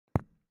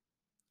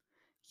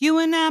You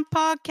and I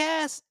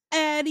podcast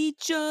at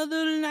each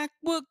other like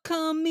we're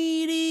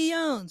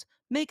comedians,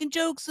 making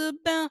jokes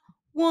about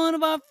one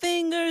of our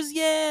fingers.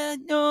 Yeah,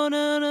 no,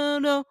 no, no,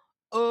 no.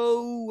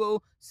 Oh,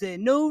 oh. Say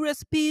no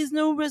recipes,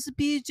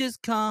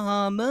 just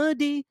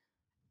comedy.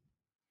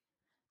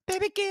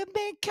 Baby, give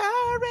me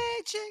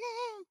courage.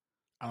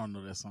 I don't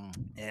know that song.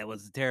 Yeah, it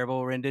was a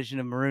terrible rendition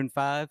of Maroon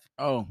 5.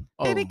 Oh,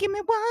 Baby, give me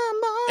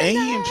one more. ain't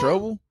he in night.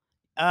 trouble?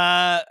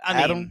 I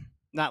Adam? mean,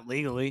 not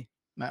legally,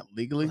 Not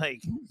legally,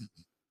 like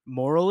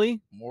morally.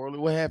 morally.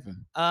 What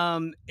happened?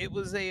 It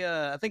was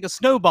I think a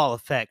snowball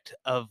effect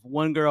of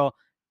one girl.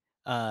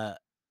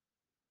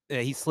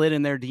 He slid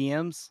in their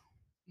DMs,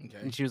 Okay.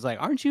 and she was like,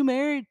 "Aren't you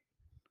married?"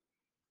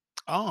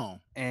 Oh,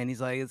 And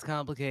he's like, "It's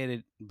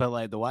complicated," but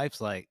like the wife's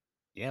like,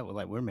 "Yeah, well,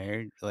 like we're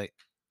married." Like,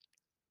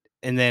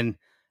 and then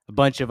a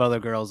bunch of other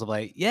girls are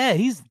like, "Yeah,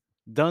 he's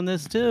done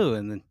this too,"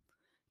 and then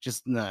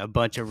just a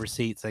bunch of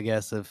receipts, I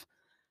guess, of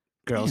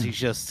girls he's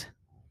just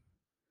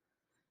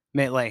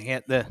made like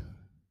had the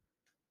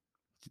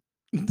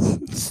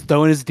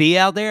throwing his D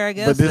out there. I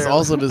guess. but this They're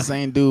also the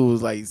same dude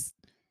was like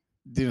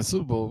doing a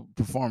Super Bowl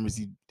performance.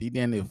 He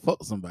damn near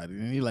fucked somebody,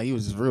 and he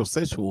was just real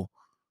sexual.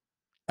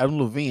 Adam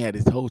Levine had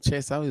his whole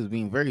chest out. He was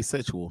being very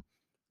sexual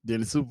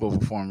during the Super Bowl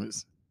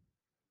performance.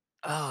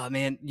 Oh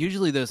man,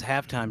 usually those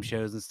halftime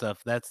shows and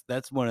stuff.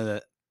 That's one of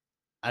the.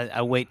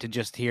 I wait to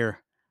just hear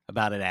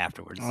about it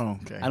afterwards. Oh,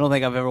 okay. I don't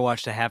think I've ever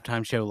watched a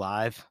halftime show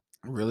live.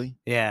 Really?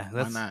 Yeah,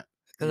 Why that's not?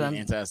 because I'm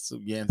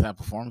Anti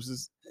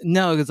performances.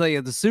 no, because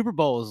like the Super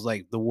Bowl is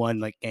like the one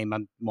like game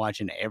I'm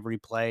watching every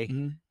play.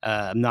 Mm-hmm.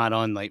 I'm not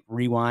on like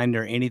rewind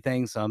or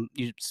anything, so I'm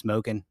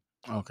smoking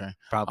Okay.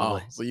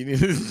 probably. Oh, so you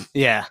need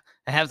Yeah,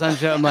 a halftime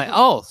show. I'm like,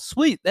 oh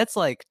sweet, that's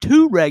like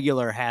 2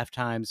 regular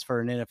halftimes for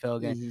an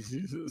NFL game.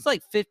 It's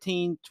like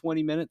 15,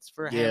 20 minutes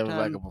for a yeah, it halftime. was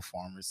like a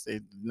performance.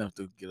 They enough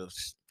to get a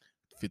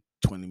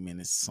 20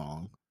 minutes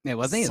song. Yeah,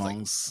 well, I think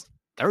songs. it's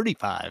like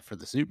 35 for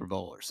the Super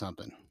Bowl or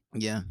something.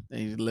 Yeah,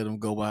 they let them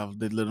go out.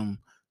 They let them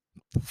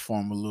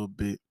perform a little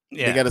bit.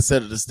 Yeah, They got to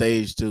set up the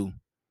stage too.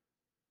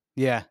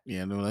 yeah,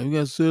 Yeah, they're like, we got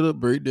to set up,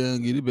 break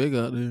down, get it back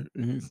out there.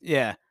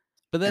 yeah.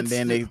 But that's And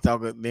then they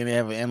talk. Then they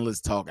have an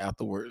endless talk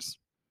afterwards.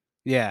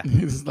 yeah.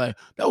 It's like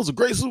that was a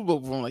great Super Bowl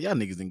performance. Like, y'all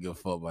niggas didn't give a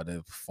fuck about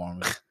that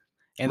performance.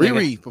 And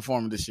Riri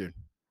performing this year.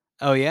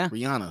 Oh yeah,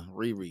 Rihanna,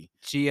 Riri.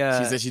 she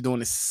said she's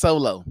doing it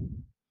solo.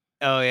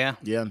 Oh yeah.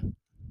 Yeah.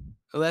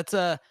 Well, that's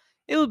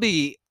it would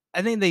be.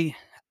 I think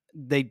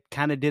they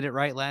kind of did it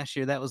right last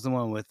year. That was the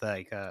one with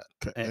like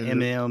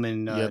Eminem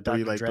and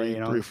Dr. Dre,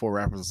 three or four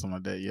rappers or something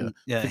like that. Yeah.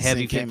 Yeah, 50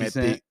 heavy Cent 50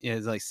 Cent. Yeah,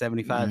 it's like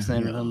 75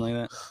 cent or something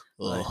like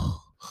that.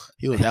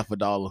 He was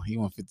 $50. He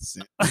won 50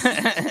 cents.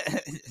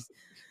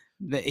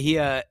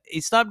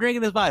 He stopped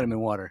drinking his vitamin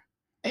water.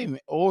 Hey man,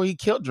 or he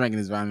kept drinking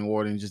his vitamin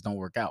water and just don't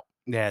work out.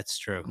 Yeah, it's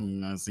true. You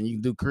know what I'm saying? You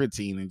can do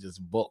creatine and just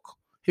bulk.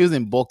 He was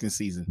in bulking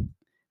season.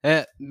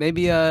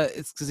 Maybe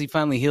it's because he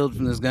finally healed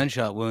from those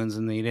gunshot wounds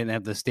and he didn't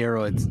have the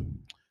steroids.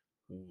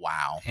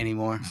 Wow.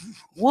 Anymore.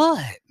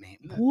 What, man?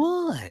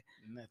 What?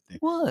 Nothing.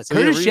 What? So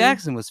Curtis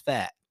Jackson was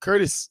fat.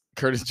 Curtis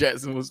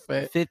Jackson was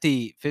fat.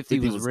 50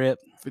 was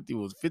ripped.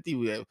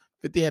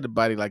 50 had a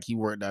body like he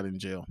worked out in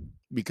jail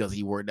because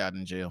he worked out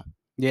in jail.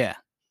 Yeah.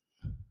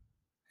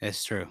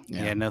 That's true.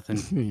 Yeah, nothing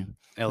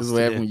else. This is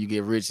what happens when you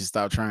get rich and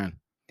stop trying.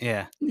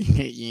 Yeah.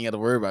 You ain't got to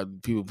worry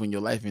about people putting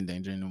your life in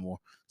danger anymore.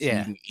 So yeah.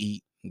 You can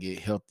eat and get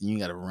healthy. You ain't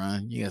got to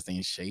run. You got to stay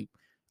in shape.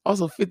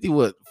 Also, 50,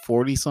 what,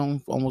 40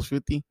 something? Almost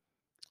 50?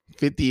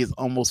 50 is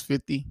almost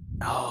 50.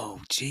 Oh,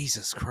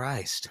 Jesus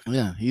Christ.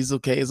 Yeah, he's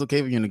okay. It's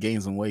okay for you to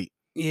gain some weight.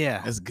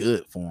 Yeah. That's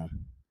good for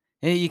him.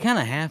 Yeah, you kind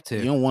of have to.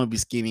 You don't want to be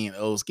skinny and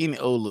old. Skinny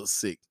and old looks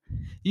sick.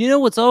 You know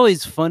what's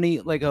always funny,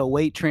 like a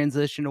weight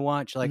transition to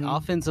watch, like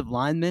offensive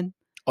linemen.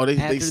 Oh,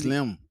 they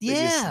slim. Yeah. They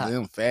get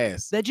slim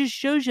fast. That just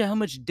shows you how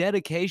much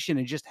dedication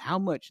and just how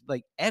much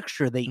like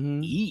extra they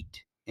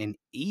eat and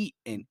eat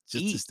and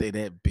just eat. To stay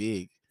that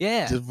big.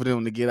 Yeah. Just for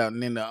them to get out.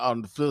 And then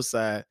on the flip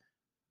side,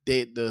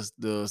 the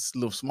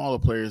little smaller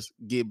players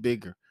get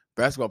bigger.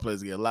 Basketball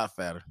players get a lot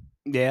fatter.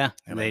 Yeah.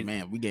 And like,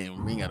 man, we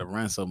ain't got to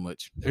run so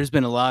much. There's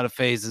been a lot of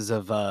phases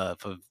of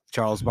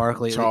Charles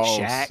Barkley, like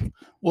Shaq.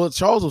 Well,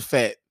 Charles was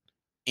fat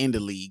in the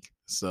league,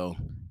 so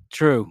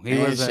true. He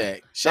was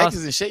Shaq. Shaq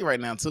is in shape right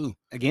now too.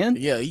 Again?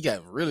 Yeah, he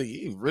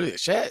really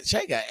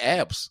Shaq got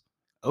abs.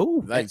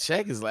 Oh, like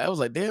Shaq is like, I was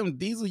like, damn,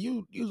 Diesel,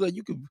 you like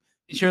you could.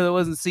 You sure that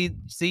wasn't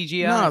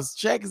CGI? No,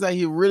 Shaq is out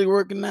here really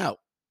working out.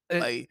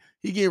 Like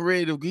he getting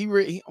ready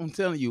to. I'm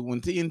telling you, when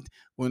NBA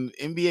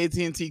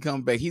TNT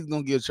come back, he's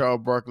gonna give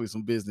Charles Barkley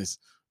some business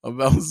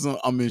about some.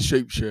 I'm in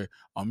shape, Shaq.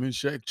 I'm in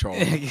shape,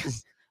 Charles.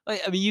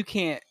 Like, I mean, you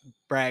can't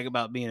brag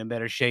about being in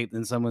better shape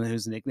than someone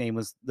whose nickname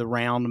was the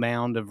Round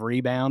Mound of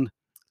Rebound.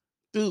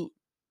 Dude,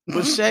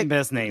 but Shaq,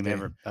 best name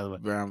ever, by the way.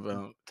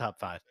 Round. Top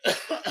 5.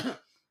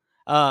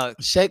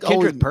 Shaq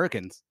Kendrick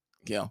Perkins.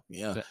 Yeah.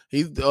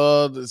 He's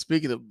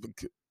speaking of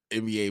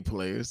NBA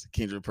players,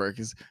 Kendrick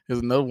Perkins. There's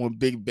another one.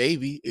 Big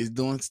Baby is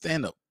doing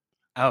stand up.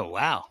 Oh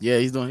wow. Yeah,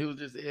 he's doing. He was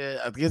just. Yeah,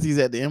 I guess he's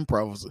at the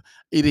Improv.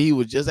 Either he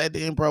was just at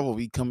the Improv or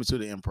he coming to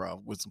the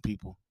Improv with some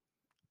people.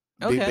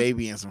 Big Okay.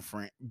 Baby and some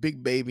friend,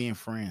 Big Baby and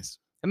friends.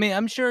 I mean,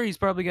 I'm sure he's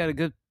probably got a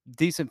good,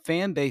 decent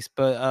fan base,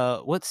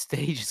 but what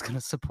stage is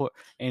gonna support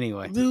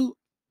anyway? Dude,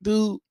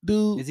 dude,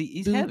 dude, Is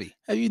he's dude. heavy?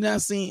 Have you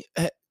not seen?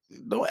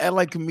 Don't act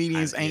like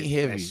comedians Yeah, ain't that's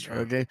heavy. true.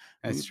 Okay,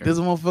 That's true. this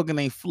motherfucker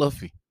ain't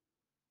fluffy.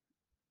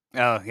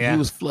 Oh He yeah,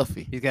 was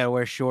fluffy. he's got to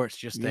wear shorts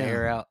just to Yeah.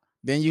 air out.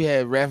 Then you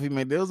had Raffy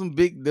Man. There was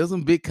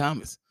some big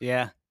comments.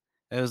 Yeah,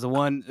 it was the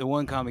one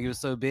comic. He was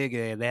so big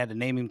they had to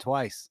name him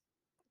twice.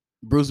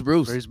 Bruce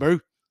Bruce. Bruce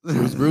Bruce.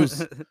 Bruce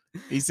Bruce.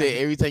 He said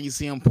every time you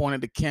see him pointing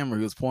at the camera,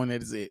 he was pointing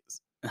at his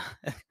ex.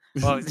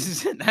 Well,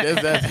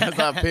 That's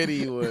how petty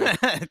he was.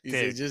 He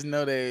said, dude. just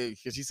know that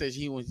because she said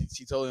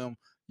she told him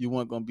you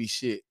weren't gonna be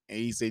shit. And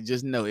he said,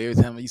 just know every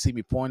time you see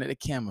me pointing at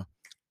the camera,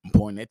 I'm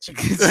pointing at you.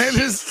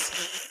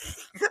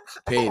 Pettiness.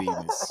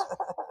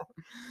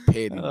 Uh,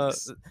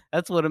 Pettiness.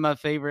 that's one of my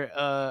favorite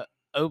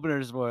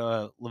openers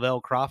for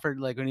Lavelle Crawford.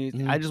 Like when he, I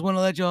Mhm. just want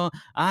to let y'all,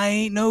 I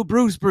ain't no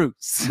Bruce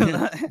Bruce.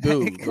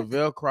 Dude,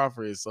 Lavelle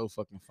Crawford is so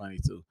fucking funny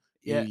too.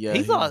 Yeah, Yeah,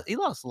 he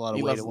lost a lot of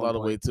he weight lost at a one lot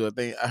of point. weight too. I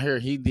think I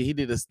heard he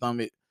did a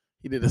stomach.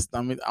 He did a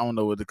stomach. I don't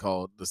know what they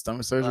call the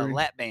stomach surgery.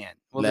 Lap band.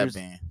 Well, Lap there's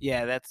band.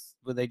 yeah, that's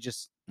where they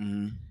just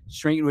Hmm.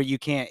 shrink where you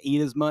can't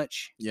eat as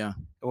much, Yeah,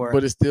 or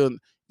but it's still you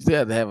still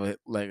have to have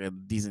a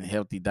decent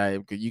healthy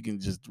diet because you can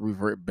just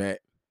revert back.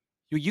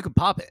 you can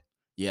pop it.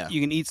 Yeah, You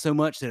can eat so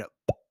much that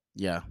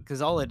yeah,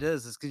 because all it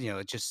does is because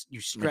it just you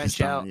make your stretch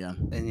stomach. out Yeah.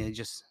 and you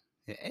just.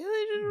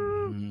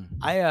 Hmm.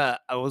 I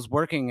was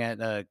working at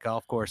a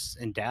golf course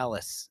in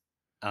Dallas,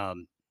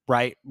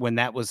 right when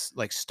that was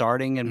like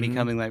starting and Hmm.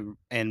 becoming like,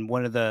 and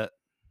one of the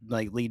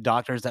like lead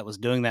doctors that was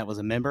doing that was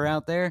a member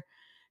out there.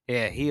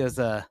 Yeah, he's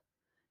a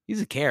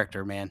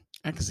character, man.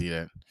 I can see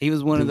that. He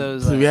was one of Dude,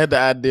 those. so we had the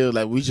idea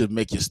like we should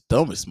make your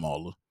stomach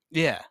smaller.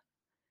 Yeah,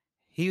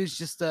 he was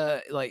just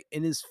like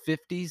in his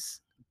 50s,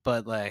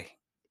 but like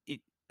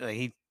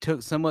he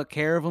took somewhat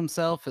care of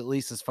himself, at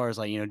least as far as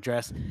like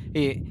dress.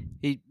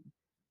 He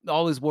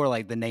always wore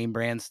like the name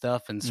brand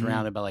stuff and Hmm.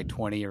 surrounded by like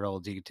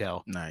 20-year-olds. You could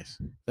tell Nice,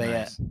 they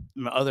nice.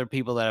 other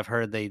people that I've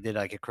heard they did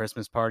like a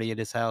Christmas party at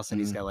his house, and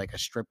he's got Hmm. like a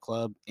strip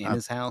club in I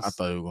his I house.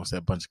 thought we were gonna say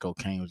a bunch of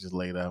cocaine was just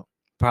laid out.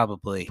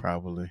 Probably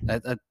Probably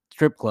a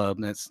strip club.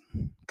 That's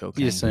you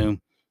cocaine.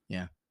 assume,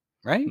 Yeah,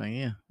 right? like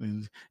yeah.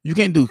 You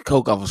can't do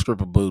coke off a strip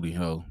of booty,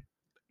 ho.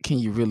 Can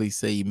you really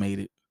say you made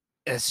it?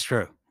 It's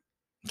true.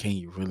 Can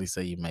you really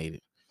say you made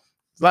it?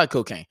 It's a lot of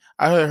cocaine.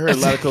 I heard a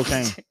lot of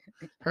cocaine.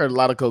 Heard a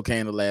lot of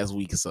cocaine the last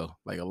week or so.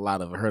 Like a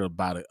lot of it. Heard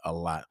about it a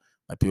lot.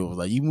 Like people was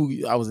like, "You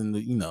move." I was in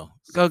the, Go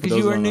for because those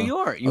you who were in don't New know,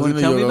 York. I You was in want New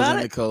to tell York. me I was about in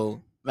it?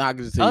 Nicole. Now I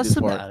can just tell you Us this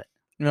part. about it.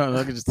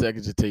 I can just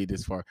tell you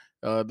this part.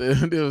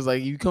 They was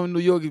like, "You come to New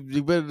York,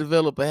 you better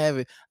develop a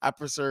habit." I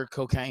prefer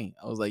cocaine.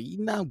 I was like,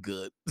 I'm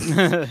good. I'm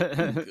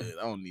good.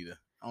 I don't need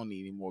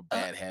any more Uh,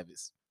 bad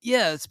habits.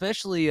 yeah,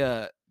 especially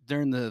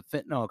during the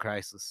fentanyl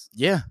crisis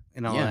Yeah,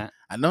 and all yeah. that.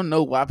 I don't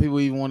know why people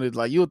even wanted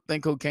like you would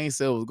think cocaine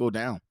sales would go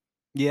down.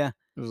 Yeah,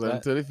 It was like but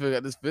until they figured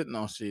out this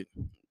fentanyl shit.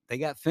 they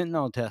got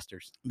fentanyl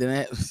testers.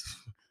 Then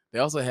they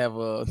also have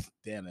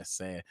damn that's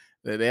sad.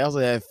 They also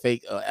have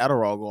fake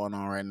Adderall going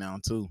on right now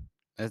too.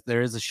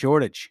 There is a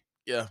shortage.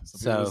 Yeah, so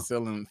people are So,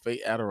 selling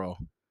fake Adderall.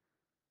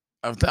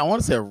 I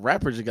want to say a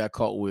rapper just got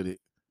caught with it,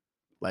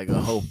 like a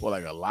hope or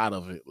like a lot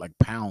of it, like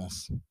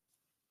pounds,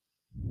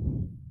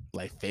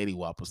 like Fetty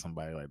Wap or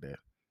somebody like that.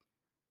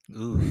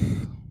 oof,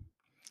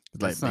 It's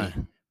that's not.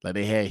 like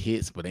they had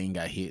hits, but they ain't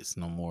got hits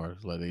no more.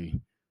 It's like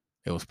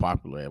it was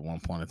popular at one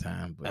point in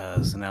time,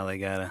 but So now they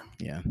gotta.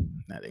 yeah,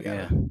 now they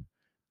Yeah. gotta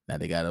now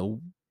they gotta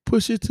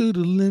push it to the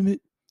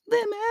limit.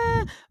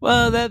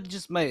 Well, that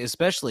just might,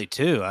 especially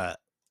too.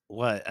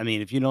 What I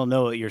mean, if you don't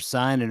know what you're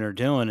signing or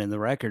doing in the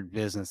record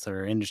business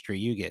or industry,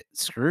 you get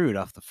screwed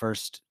off the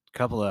first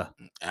couple of.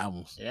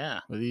 Albums. Yeah.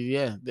 But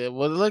yeah,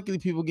 well, luckily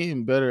people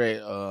getting better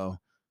at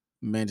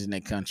managing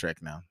their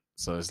contract now.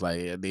 So it's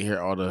like they hear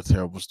all the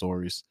terrible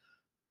stories.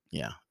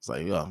 Yeah, it's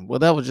like well,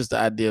 that was just the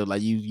idea.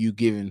 Like you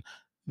giving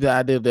the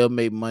idea they'll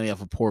make money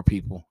off of poor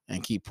people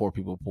and keep poor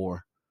people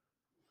poor.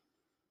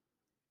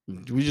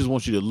 We just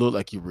want you to look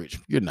like you're rich.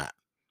 You're not.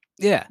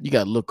 Yeah. You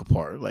got to look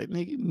apart. Like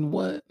nigga,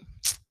 what?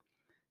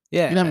 You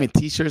Yeah. know how many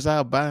T-shirts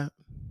I'll buy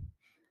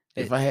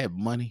if It, I had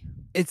money?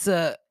 it's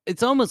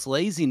almost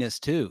laziness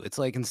too. It's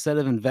like instead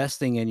of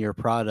investing in your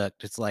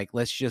product, it's like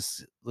let's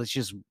just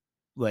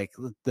like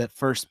that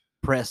first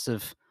press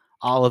of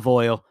olive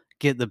oil,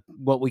 get the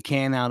what we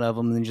can out of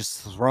them, and then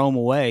just throw them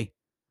away.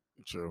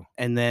 True.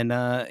 And then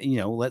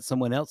let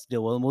someone else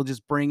deal with them. We'll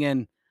just bring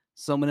in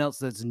someone else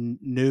that's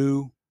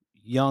new,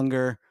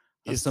 younger,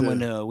 It's someone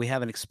the we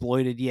haven't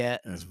exploited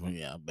yet.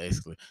 yeah,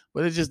 basically.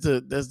 But it's just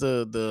that's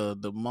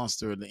the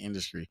monster of the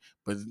industry.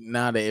 But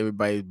now that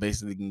everybody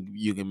basically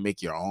you can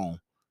make your own,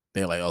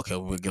 they're like, okay,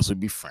 well, I guess we'll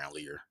be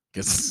friendlier.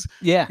 Guess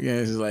Yeah, yeah,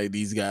 it's like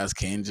these guys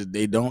can just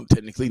they don't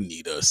technically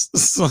need us.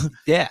 So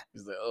yeah.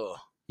 it's like, oh,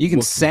 You can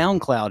well,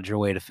 SoundCloud your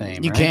way to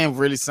fame, you right? can't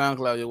really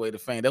SoundCloud your way to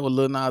fame. That's what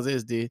Lil Nas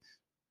X did.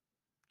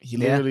 He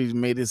Yeah. literally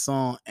made this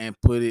song and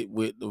put it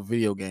with the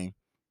video game,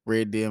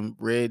 Red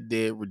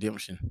Dead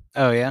Redemption.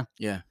 Oh yeah.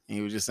 Yeah, and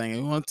he was just saying,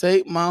 "You want to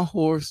take my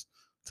horse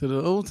to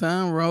the old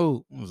town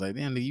road. I was like,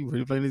 damn, nigga, you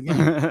really playing this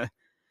game?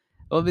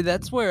 Well, I mean,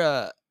 that's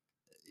where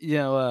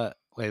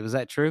wait, was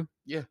that true?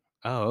 Yeah.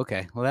 Oh,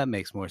 okay. Well, that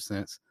makes more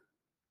sense.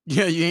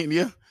 Yeah, you ain't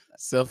yeah.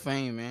 Self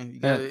fame, man. You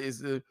Uh,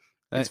 gotta uh,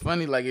 it's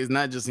funny, like it's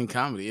not just in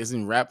comedy, it's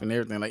in rap and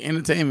everything. Like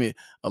entertainment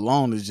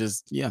alone is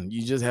just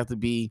you just have to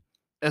be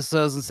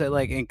so I was gonna say,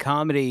 like in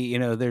comedy,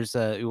 there's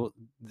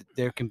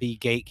there can be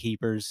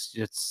gatekeepers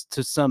just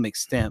to some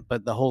extent,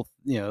 but the whole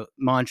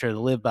mantra to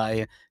live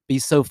by, be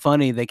so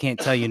funny they can't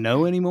tell you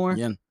no anymore.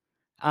 yeah,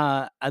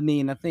 I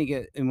mean, I think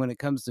and when it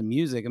comes to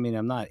music, I mean,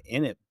 I'm not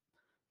in it,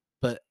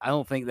 but I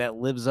don't think that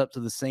lives up to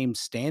the same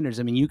standards.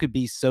 I mean, you could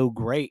be so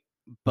great,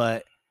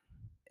 but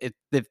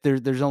if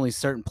there's only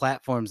certain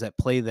platforms that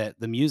play the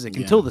music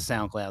yeah. until the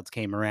SoundClouds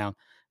came around.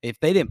 If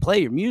they didn't play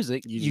your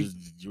music, You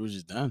were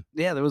just done.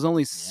 yeah, there was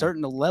only Yeah.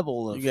 certain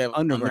level You of have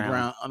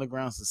underground.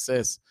 underground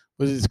success,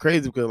 which is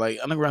crazy because like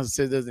underground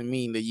success doesn't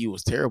mean that you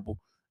was terrible.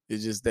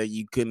 It's just that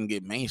you couldn't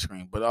get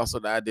mainstream. But also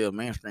the idea of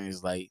mainstream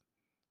is like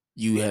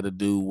you had to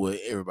do what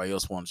everybody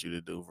else wants you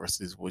to do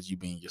versus what you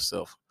being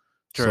yourself.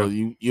 So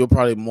True. you're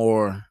probably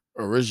more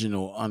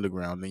original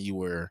underground than you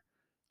were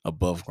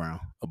above ground.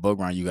 Above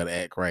ground, you got to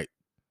act right.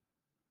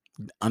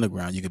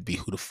 Underground, you could be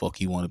who the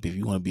fuck you want to be. If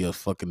you want to be a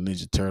fucking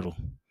Ninja Turtle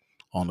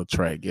on the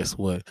track, guess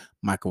what?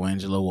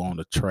 Michelangelo on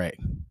the track,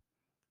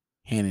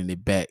 handing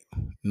it back.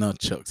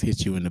 Nunchucks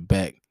hit you in the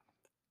back.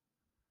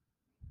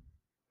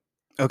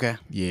 Okay.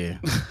 Yeah,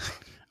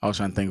 I was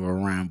trying to think of a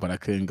rhyme, but I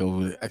couldn't go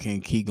with it. I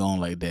can't keep going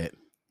like that.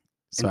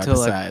 So I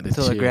decided to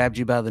Until I chill. grabbed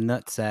you by the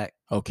nutsack.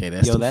 Okay,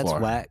 that's Yo, too that's far.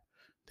 whack.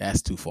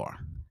 That's too far.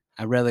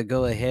 I'd rather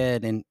go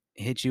ahead and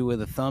hit you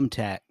with a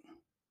thumbtack.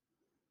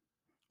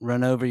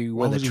 Run over you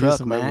Why with a would you hit truck,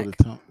 somebody with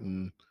a Mac.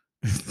 tongue?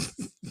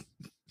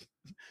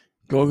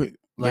 Go ahead.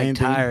 Like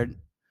tired,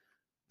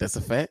 That's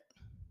a fact.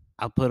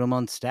 I'll put them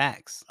on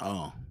stacks.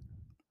 Oh,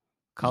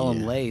 Call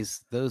them yeah.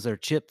 lays. Those are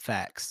chip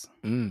facts.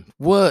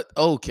 What?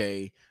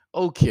 Okay.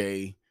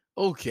 Okay.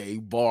 Okay.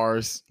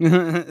 Bars.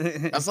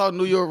 I saw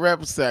New York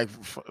rapper sack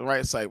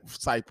right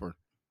Cypher.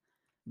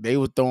 They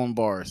were throwing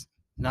bars.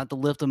 Not to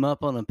lift them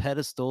up on a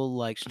pedestal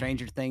like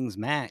Stranger Things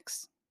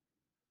Max.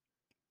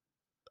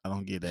 I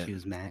don't get that. She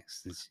was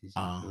Max. She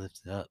Uh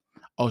lifted up.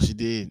 oh, she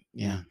did.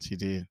 Yeah, Yeah. she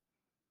did.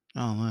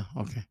 Oh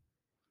well, okay.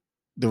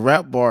 The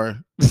rap bar,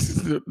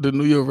 the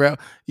New York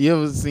rap. You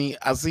ever seen?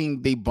 I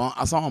seen they bomb.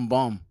 I saw him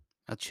bomb.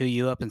 I'll chew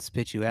you up and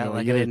spit you out No,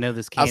 like I yeah. didn't know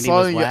this I candy saw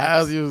was in your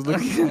eyes wax. you was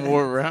looking for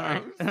more Sorry.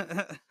 rhymes.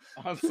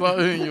 I saw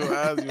it in your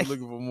eyes you were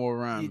looking for more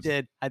You rhymes.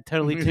 did. I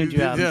totally tuned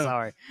you out. I'm Yeah.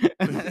 sorry.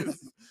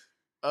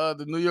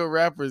 The New York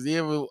rappers,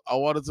 yeah, I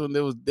wanted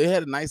to. They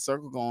had a nice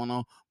circle going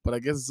on, but I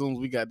guess as soon as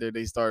we got there,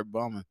 they started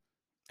bumming.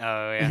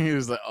 Oh And yeah. he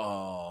was like,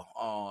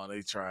 oh,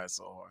 they tried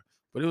so hard,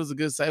 but it was a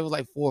good set. It was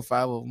like 4 or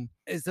 5 of them.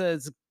 It's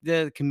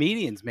the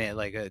comedians, man.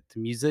 Like the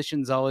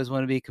musicians always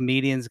want to be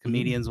comedians.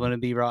 Comedians want to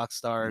be rock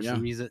stars. Yeah,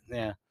 And music,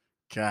 yeah,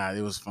 God,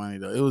 it was funny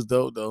though. It was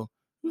dope though.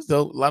 It was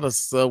dope. A lot of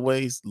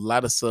subways, a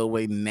lot of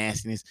subway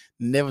nastiness.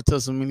 Never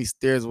touched so many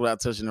stairs without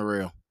touching the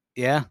rail.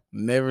 yeah,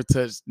 Never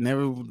touched,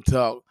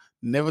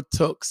 never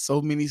took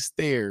so many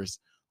stairs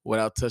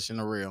without touching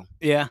the rail.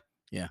 yeah,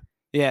 Yeah.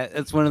 yeah.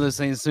 It's one of those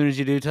things. As soon as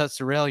you do touch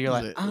the rail, I you're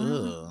was like, like,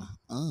 ah.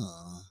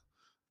 ugh.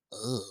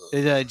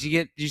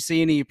 Did you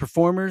see any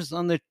performers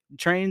on the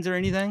trains or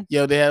anything?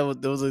 Yo, there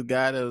was a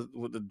guy that was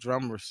with the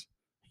drummers.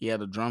 He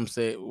had a drum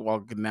set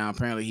walking down.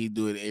 Apparently, he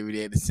do it every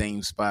day at the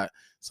same spot.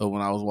 So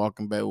when I was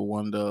walking back with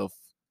one of the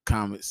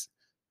comics,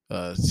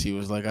 she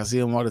was like, "I see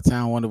him all the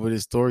time. Wonder what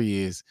his story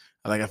is."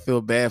 I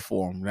feel bad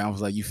for him. And I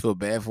was like, "You feel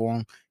bad for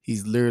him?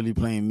 He's literally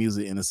playing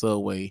music in the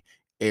subway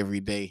every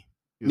day.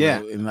 Yeah,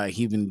 And like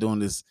he's been doing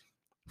this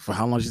for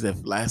how long?" She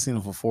said, "Last seen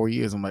him for 4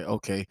 years." I'm like,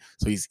 "Okay,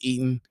 so he's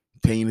eating,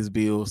 paying his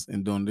bills,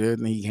 and doing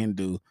everything he can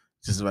do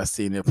just by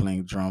sitting there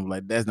playing drum.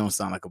 Like that don't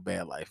sound like a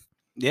bad life.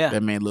 yeah,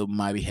 That man looked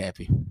mighty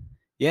happy."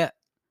 yeah.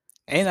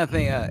 And I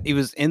think he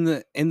was in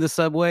the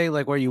subway,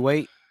 like where you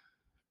wait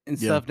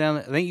and Yeah. stuff down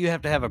there. I think you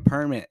have to have a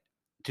permit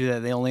to that.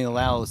 They only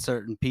allow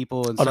certain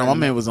people and Oh no, my certain.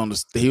 man was on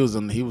the. He was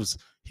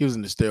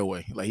in the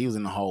stairway. Like he was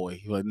in the hallway.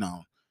 He was like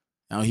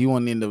no, he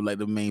wasn't in the like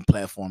the main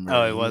platform Oh,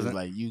 area. it He was wasn't.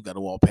 like you got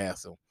to walk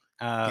past him,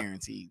 Because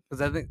guaranteed.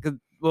 I think, There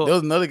well,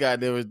 was another guy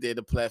that was there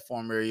the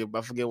platform area, but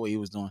I forget what he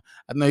was doing.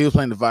 I know he was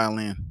playing the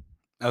violin.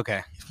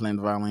 okay, He's playing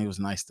the violin. He was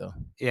nice though.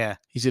 yeah,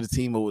 He should have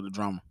teamed up with the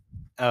drummer.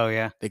 oh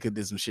yeah. They could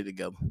did some shit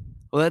together.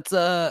 Well, that's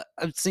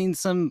I've seen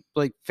some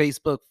like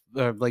Facebook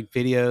or like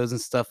videos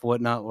and stuff,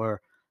 whatnot, where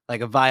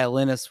like a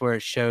violinist where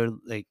it showed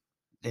like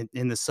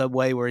in the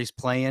subway where he's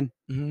playing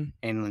Mm-hmm.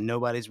 and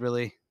nobody's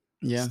really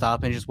Yeah,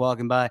 stopping, just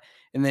walking by,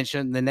 and then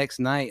showing the next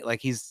night like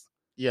he's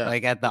yeah.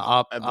 like at the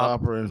op, At the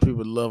op opera, and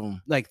people love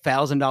him. like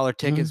 $1,000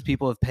 tickets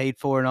people have paid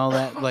for and all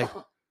that, like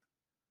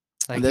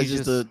And you that's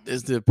just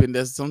just the opinion.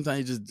 That's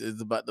sometimes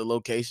it's about the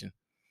location.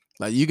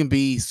 Like you can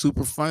be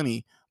super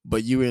funny,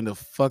 but you're in the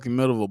fucking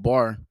middle of a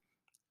bar,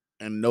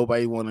 and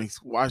nobody want to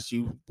watch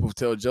you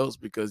tell jokes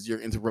because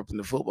you're interrupting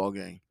the football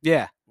game.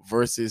 yeah,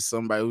 Versus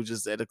somebody who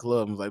just at a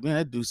club and was like, man,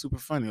 that dude's super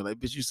funny. Like,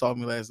 bitch, you saw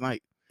me last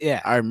night.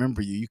 yeah, I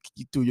remember you.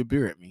 You threw your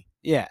beer at me.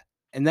 yeah.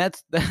 and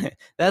that's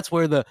that's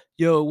where the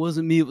 "Yo, it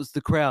wasn't me, it was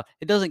the crowd."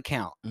 It doesn't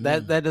count.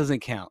 That Mhm. doesn't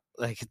count.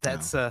 Like, No,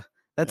 that's a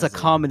that's a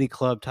comedy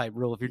club type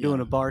rule. If you're doing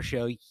yeah, a bar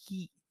show,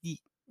 ye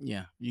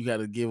yeah. You got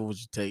to give what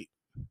you take.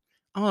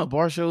 I don't know.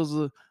 Bar shows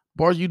are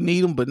bars. You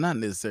need them, but not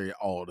necessarily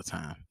all the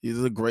time. It's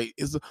a great.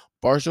 It's a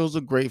bar shows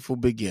are great for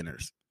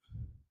beginners.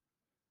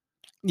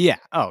 yeah.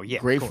 Oh, yeah,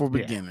 of Great course, for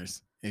yeah.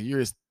 beginners.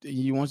 If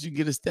you once you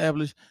get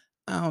established,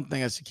 I don't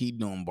think I should keep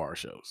doing bar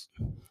shows.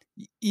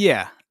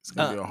 Yeah. It's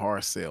gonna Uh, be a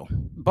hard sell.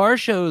 bar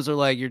shows are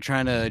like you're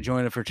trying to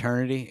join a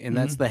fraternity, and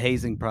that's the Hmm.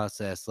 hazing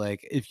process.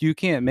 Like, if you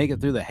can't make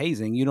it through the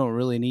hazing, you don't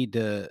really need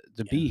to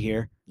Yeah, be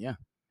here. yeah.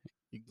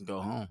 You can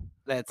go home.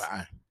 That's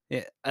Bye.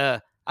 yeah.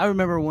 I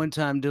remember one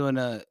time doing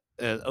a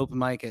open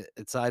mic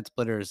at Side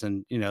Splitters,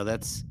 and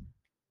that's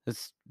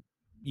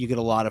you get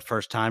a lot of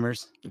first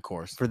timers Of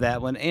course. for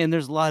that one, and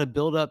there's a lot of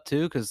build up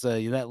too because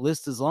that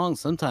list is long.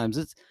 Sometimes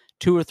it's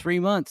 2 or 3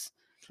 months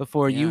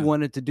before you Yeah.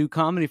 wanted to do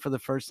comedy for the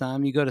first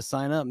time. You go to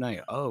sign up, now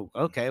you're, oh,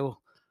 okay, well,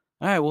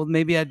 all right, well,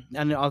 maybe I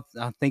know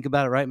I'll think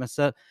about it, write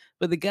myself.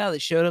 But the guy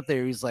that showed up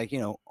there, he's like,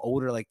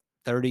 older, like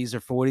 30s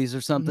or 40s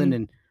or something, Hmm.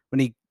 and when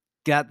he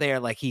got there,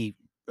 like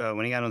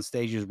when he got on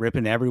stage, he was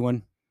ripping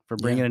everyone for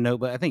Yeah. bringing a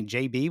notebook. I think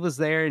JB was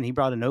there, and he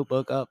brought a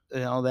notebook up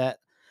and all that,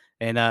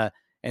 and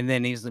and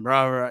then he's like,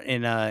 rah, rah,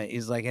 and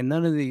he's like, and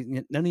none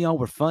of y'all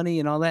were funny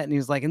and all that. And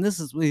he's like, and this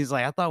is he's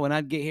like, I thought when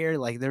I'd get here,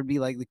 like there'd be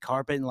like the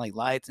carpet and like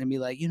lights and be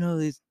like,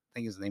 these. I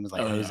think his name was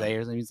like Oh yeah. Jose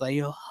or something. He's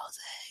like,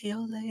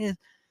 Jose,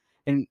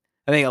 and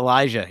I think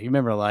Elijah. You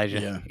remember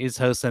Elijah? Yeah. He's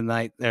hosting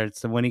night there.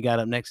 So when he got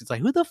up next, it's like,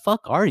 who the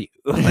fuck are you?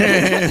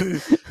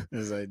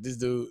 It's like this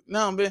dude.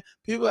 No, but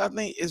people. I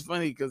think it's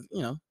funny because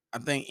I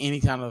think any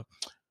kind of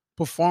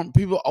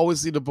people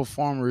always see the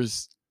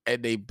performers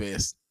at their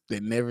best. They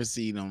never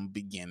see them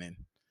beginning.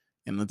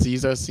 And until you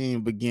start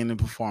seeing beginning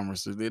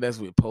performers, so that's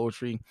with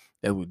poetry,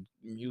 that's with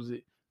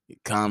music,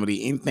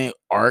 comedy, anything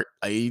art.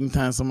 Like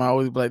anytime somebody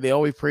always be like they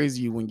always praise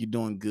you when you're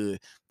doing good,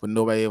 but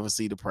nobody ever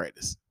see the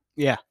practice.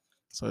 Yeah,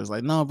 So it's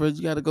like, no, bro,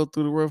 you got to go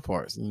through the rough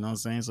parts. You know what I'm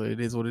saying? So it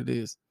is what it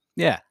is.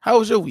 yeah. How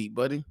was your week,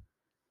 buddy?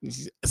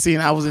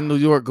 Seeing I was in New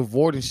York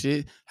avoiding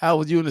shit. How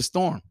was you in the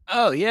storm?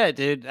 Oh yeah,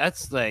 dude.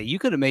 That's like you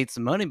could have made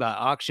some money by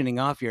auctioning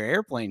off your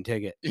airplane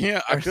ticket Yeah,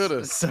 I or could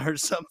have. or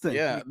something.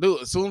 Yeah,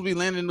 dude. As soon as we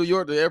landed in New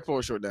York, the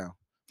airport shut down.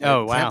 Like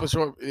Oh wow.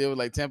 It was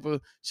like Tampa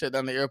shut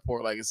down the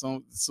airport. Like as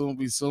soon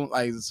as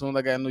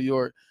I got in New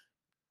York,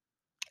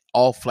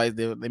 all flights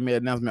they made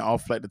an announcement, all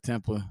flight to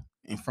Tampa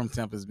and from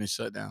Tampa has been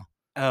shut down.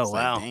 Oh It's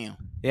like wow. damn.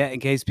 Yeah,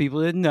 in case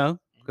people didn't know,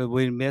 because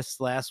we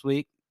missed last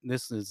week.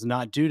 This is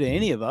not due to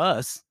any of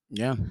us.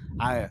 Yeah.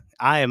 I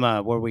am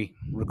where we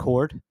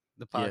record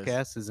the Yes.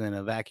 podcast is in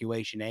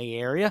evacuation A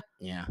area.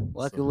 Yeah. So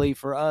Luckily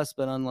for us,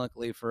 but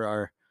unluckily for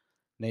our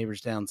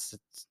neighbors down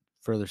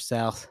further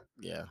south,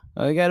 yeah.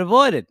 we got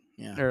avoided,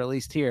 Yeah. or at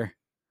least here.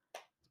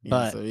 Yeah.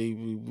 But So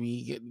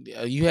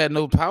you had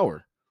no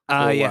power for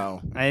a yeah,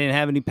 while. I didn't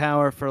have any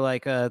power for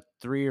like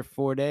 3 or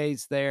 4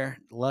 days there.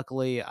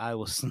 Luckily, I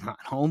was not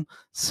home,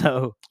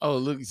 so Oh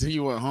look, so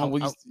you went home.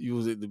 I You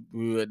was at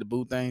we were at the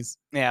booth things.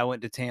 yeah, I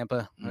went to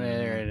Tampa Mm,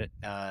 there,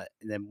 and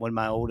then one of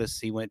my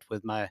oldest, he went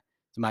with my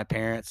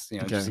parents,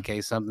 just okay. in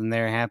case something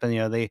there happened.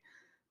 They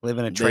live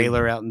in a They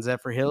trailer out in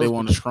Zephyr they Hills, but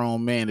want a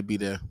strong man to be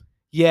there.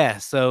 yeah,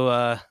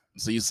 so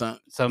So you son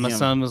so my him.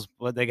 son was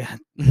what they got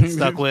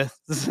stuck with.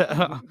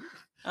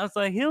 So I was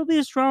like, he'll be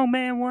a strong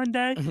man one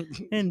day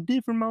in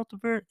different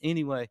multiverse.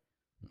 Anyway,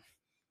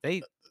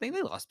 they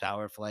lost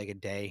power for like a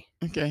day.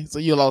 Okay, so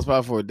you lost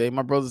power for a day.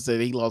 My brother said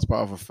he lost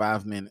power for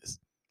 5 minutes.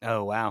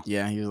 Oh wow.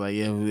 Yeah, he was like,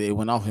 yeah, it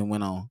went off and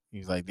went on. He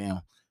was like,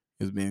 damn,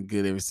 it's been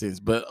good ever since.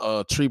 But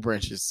tree,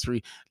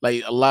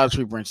 like a lot of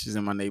tree branches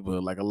in my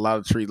neighborhood, like a lot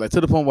of trees, like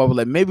to the point where I was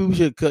like, maybe we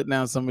should cut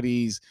down some of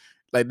these.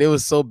 Like they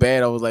was so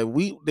bad, I was like,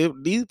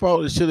 these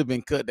probably should have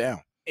been cut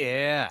down.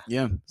 Yeah.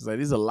 Yeah, it's like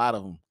there's a lot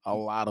of them, a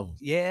lot of them.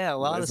 Yeah, a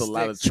lot of There's a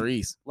lot of sticks.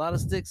 trees. A lot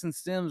of sticks and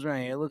stems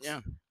right here. It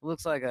Yeah,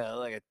 looks like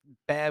a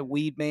bad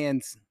weed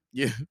man's.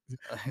 yeah.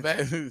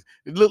 It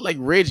looked like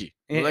Reggie,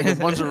 like a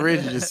bunch of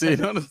Reggie just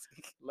sitting on a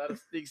lot of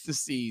sticks and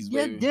seeds,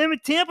 Yeah, baby. damn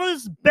it, Tampa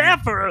is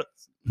bad for us.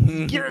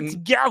 Get it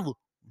together.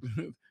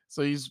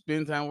 So you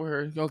spend time with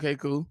her. Okay,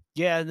 cool.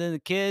 Yeah, and then the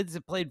kids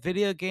that played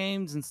video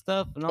games and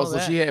stuff and Oh, all so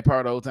that. she had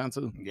power the whole time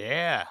too.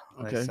 Yeah.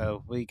 Okay.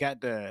 So we got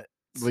to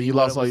But see you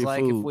what lost it all was your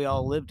like if food. we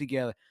all lived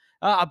together.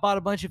 I bought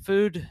a bunch of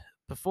food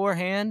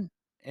beforehand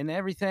and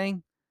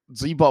everything.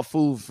 So you bought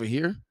food for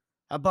here?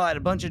 I bought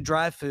a bunch of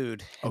dry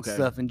food and Okay.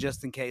 stuff, and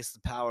just in case the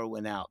power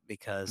went out,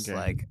 because Okay.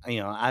 like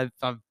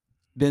I've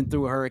been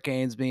through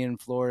hurricanes, being in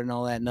Florida and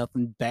all that.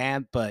 Nothing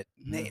bad, but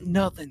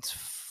nothing's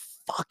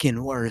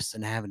fucking worse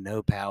than having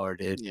no power,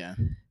 dude. Yeah.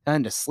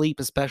 Trying to sleep,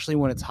 especially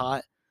when it's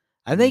hot.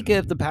 I think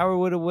if the power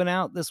would have went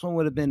out, this one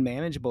would have been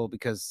manageable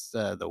because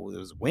there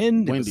was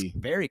wind. Windy. It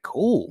was very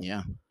cool.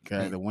 Yeah. Okay.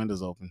 Man. The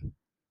windows open.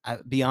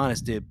 I'll be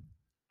honest, dude.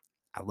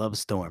 I love a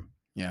storm.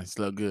 Yeah, it's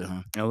look good,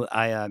 huh?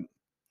 I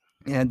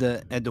had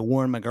to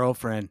warn my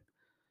girlfriend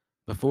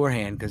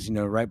beforehand because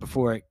right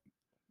before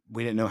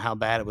we didn't know how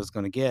bad it was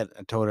going to get.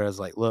 I told her, I was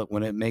like, look,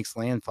 when it makes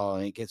landfall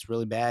and it gets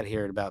really bad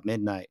here at about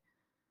midnight,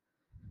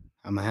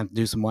 I'm gonna have to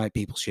do some white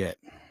people shit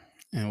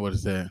And what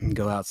is that? and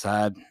go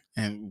outside,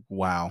 And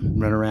wow,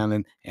 run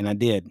around, and I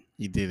did.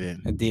 you did it.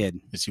 I did.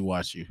 And she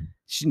watched you.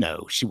 She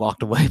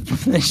walked away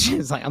from this. She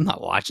was like, "I'm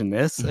not watching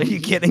this. Are you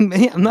kidding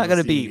me? I'm not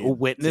gonna be a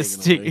witness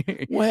to."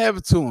 What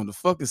happened to him? The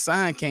fucking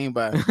sign came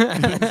by,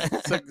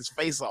 took his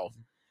face off.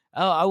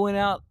 Oh, I went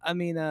out. I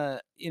mean,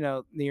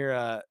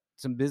 near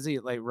some busy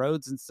like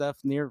roads and stuff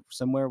near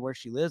somewhere where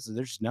she lives.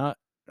 There's just not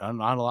a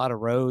lot of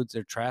roads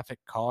or traffic,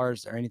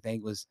 cars or anything.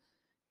 It was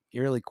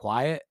eerily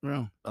quiet.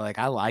 Bro. Like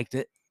I liked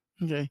it.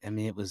 Okay. I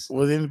mean, it was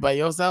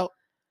anybody else out?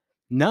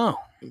 no,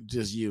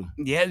 Just you.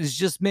 yeah, it was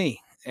just me.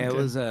 Okay. It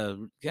was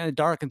kind of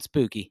dark and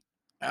spooky.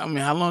 I mean,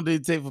 how long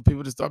did it take for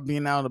people to start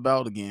being out and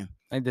about again?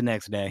 Like the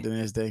next day. The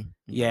next day.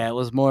 Yeah, it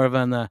was more of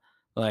on the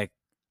like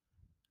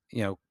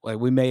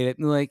we made it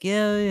and like,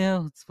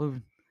 yeah, it's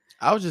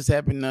I was just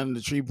happy none of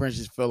the tree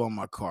branches fell on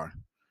my car.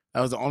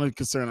 That was the only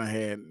concern I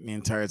had the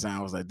entire time.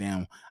 I was like,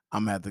 damn,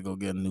 I'm gonna have to go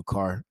get a new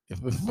car if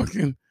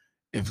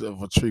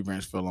a tree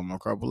branch fell on my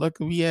car. But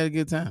luckily we had a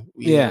good time.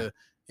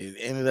 It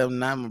ended up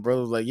not. My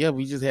brother was like, yeah,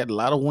 we just had a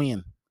lot of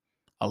wind.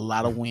 A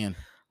lot of wind.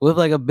 With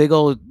like a big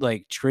old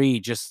like tree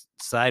just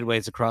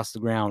sideways across the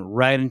ground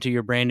right into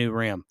your brand new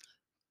rim.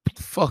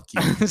 Fuck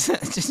you.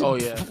 Oh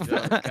yeah.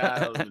 God,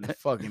 I would have been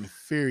fucking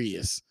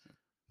furious.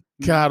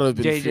 God, I would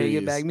have been furious. JJ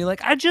get back me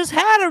like, I just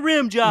had a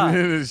rim job.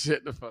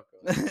 Shut the fuck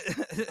up. I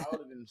would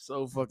have been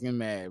so fucking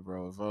mad,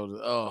 bro. If I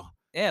was,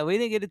 yeah, we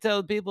didn't get to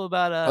tell people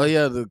about oh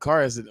yeah, the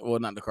car accident. Well,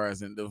 not the car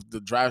accident.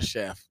 The drive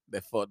shaft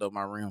that fucked up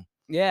my rim.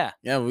 Yeah.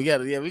 Yeah, we got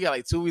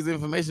like 2 weeks of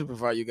information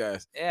before you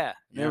guys. Yeah.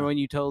 Remember when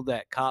you told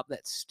that cop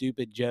that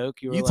stupid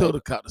joke? You told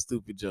the cop the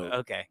stupid joke.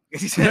 Okay.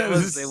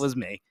 it was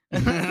me.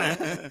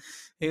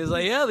 He was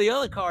like, yeah, the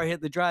other car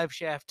hit the drive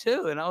shaft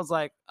too. And I was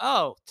like,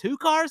 oh, 2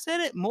 cars hit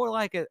it? More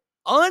like an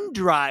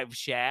undrive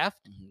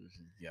shaft.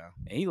 Yeah.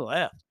 And he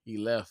left.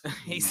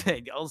 He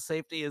said, all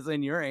safety is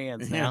in your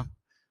hands now.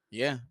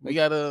 Yeah. We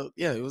got it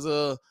was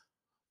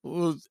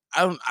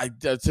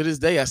to this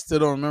day I still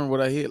don't remember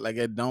what I hit. Like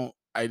I don't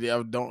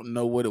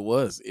know what it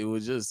was. It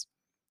was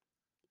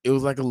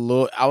like a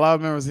little, all I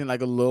remember seeing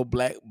like a little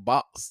black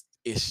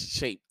box-ish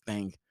shaped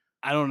thing.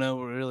 I don't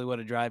know really what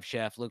a drive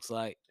shaft looks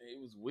like. It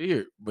was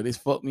weird, but it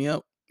fucked me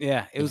up.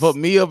 Yeah. It fucked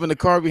me up in the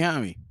car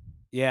behind me.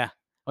 Yeah.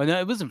 Oh no,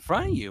 it was in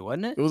front of you,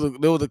 wasn't it?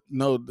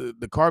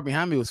 The car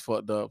behind me was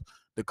fucked up.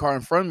 The car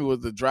in front of me was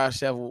the drive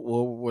shaft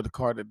where the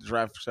car that the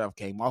drive shaft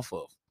came off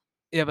of.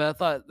 Yeah, but I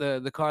thought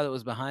the car that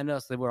was behind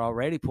us, they were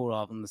already pulled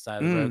off on the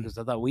side of the road because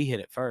I thought we hit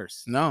it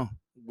first. No,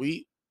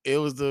 it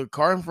was the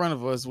car in front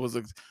of us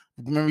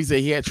remember he said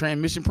he had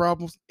transmission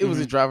problems? It was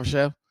his driver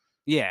shaft.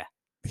 Yeah.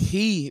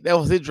 That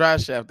was his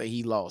drive shaft that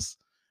he lost.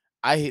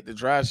 I hit the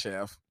drive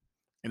shaft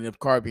and the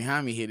car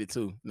behind me hit it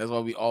too. And that's why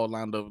we all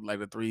lined up like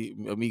the 3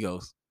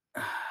 amigos.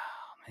 Oh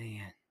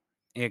man.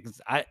 Yeah, because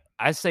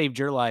I saved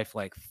your life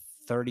like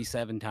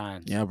 37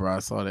 times. Yeah, bro, I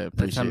saw that.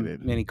 Appreciate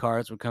it. Many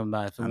cars would come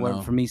by if it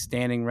weren't for me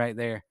standing right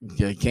there.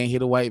 Yeah, you can't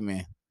hit a white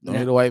man. Don't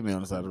hit a white man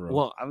on the side of the road.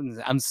 Well,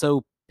 I'm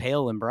so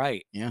pale and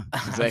bright. Yeah,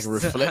 exactly.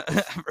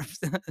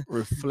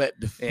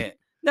 Reflective. Yeah.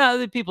 No,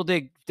 the people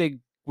dig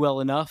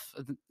well enough.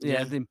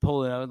 Yeah, they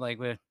pull it out like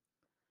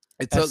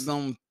it took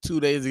them 2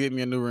 days to get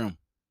me a new rim.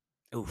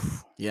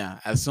 Oof. Yeah,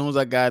 as soon as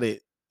I got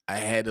it, I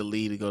had to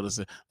leave to go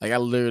to I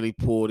literally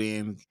pulled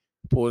into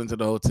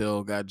the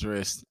hotel, got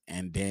dressed,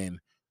 and then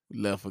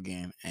left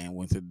again and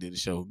went to do the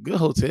show. Good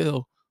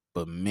hotel,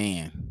 but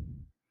man,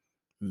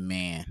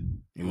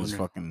 it was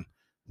fucking.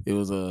 It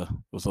was a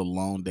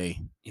long day.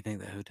 You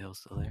think the hotel's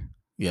still there?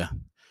 Yeah,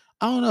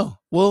 I don't know.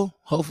 Well,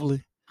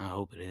 hopefully. I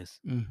hope it is.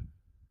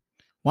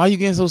 Why are you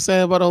getting so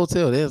sad about the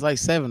hotel? There's like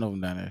 7 of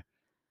them down there.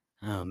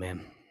 Oh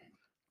man,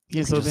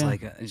 just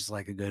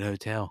like a good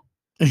hotel.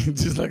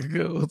 Just like a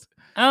good hotel.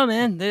 Oh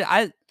man,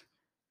 I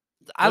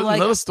like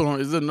another storm.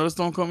 Is there another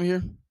storm coming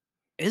here?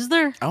 Is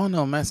there? I don't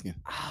know. I'm asking.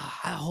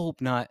 I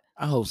hope not.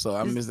 I hope so.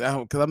 I missed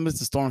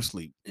the storm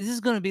sleep. This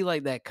is going to be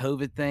like that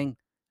COVID thing.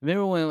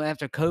 Remember when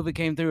after COVID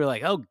came through, we're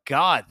like, oh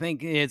God,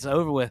 think it's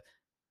over with.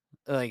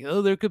 Like,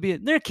 oh, there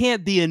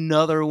can't be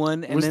another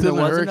one. And we're then still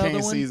there in was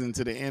hurricane season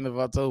to the end of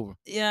October.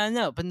 Yeah, I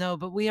know,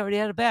 but we already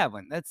had a bad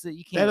one. That's it.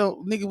 You can't.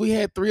 Nigga, we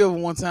had 3 of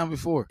them one time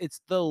before.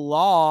 It's the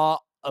law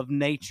of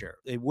nature.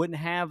 It wouldn't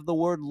have the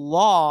word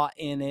law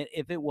in it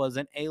if it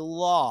wasn't a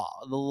law.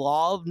 The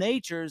law of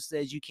nature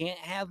says you can't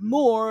have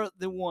more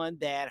than one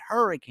bad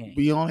hurricane.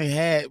 We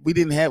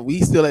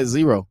still at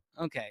 0.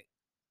 Okay.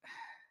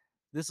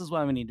 This is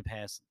why we need to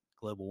pass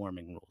global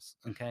warming rules.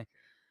 Okay.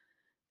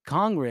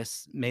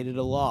 Congress made it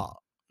a law.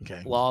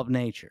 Okay. Law of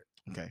nature.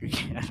 Okay.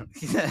 I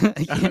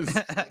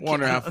just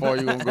wondering how far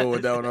you're gonna go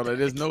with that one.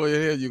 There's no way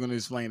in hell you're gonna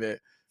explain that.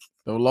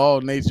 The law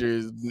of nature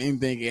is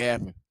anything can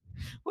happen.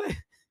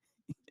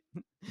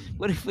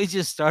 What if we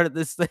just started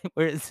this thing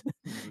where it's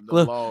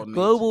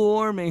global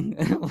warming?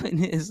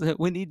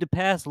 We need to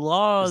pass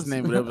laws. That's the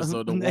name of the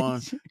episode.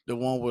 The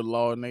one with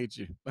law of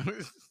nature.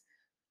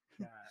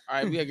 All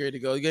right, we got ready to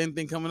go. You got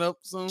anything coming up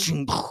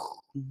soon?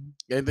 Mhm.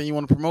 Anything you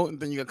want to promote?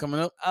 Anything you got coming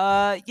up?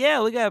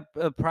 Yeah, we got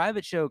a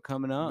private show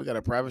coming We up got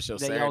a private show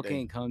that y'all Saturday.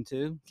 can't come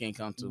to. Can't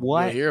come to. You'll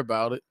What? hear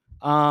about it.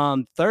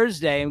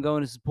 Thursday, I'm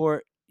going to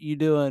support you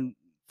doing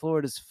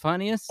Florida's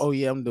Funniest. Oh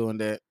yeah, I'm doing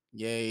that.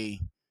 Yay.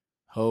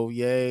 Oh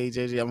yay,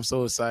 JJ. I'm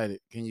so excited.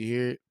 Can you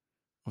hear it?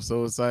 I'm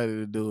so excited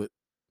to do it.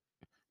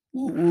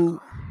 Woo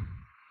woo.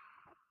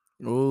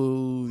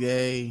 Oh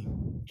yay.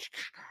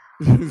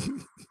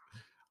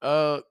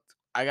 uh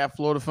I got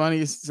Florida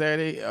Funniest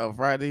Saturday,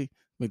 Friday,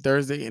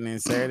 Thursday, and then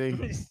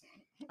Saturday.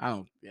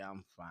 I'm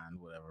fine,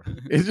 whatever.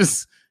 It's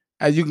just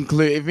as you can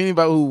clear if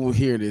anybody who will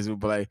hear this will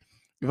be like,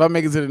 if I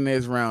make it to the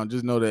next round,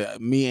 just know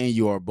that me and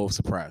you are both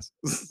surprised.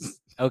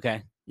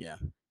 Okay. Yeah.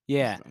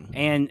 Yeah, So,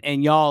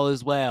 and y'all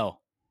as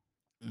well.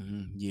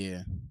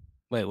 yeah.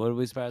 Wait, what are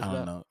we I surprised don't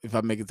about? know. If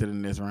I make it to the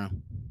next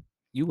round.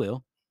 You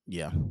will,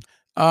 Yeah.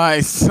 All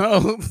right,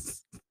 so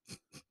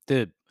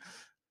dude.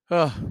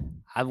 uh,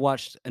 I've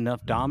watched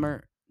enough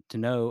Dahmer to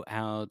know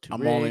how to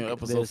I'm only on rig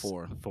episode this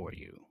 4. for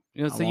you.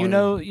 You know, I'm so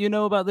only you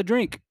know about the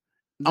drink,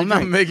 the I'm not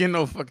drinks. making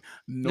no fuck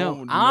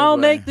No, no I'll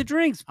nobody. make the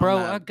drinks, I'm bro.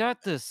 not I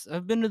got this.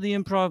 I've been to the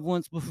Improv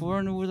once before.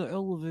 I know where the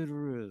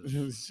elevator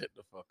is. shut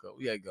the fuck up.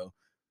 We gotta go.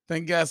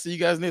 Thank you guys. See you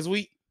guys next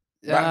week.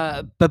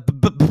 Bye.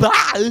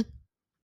 Bye.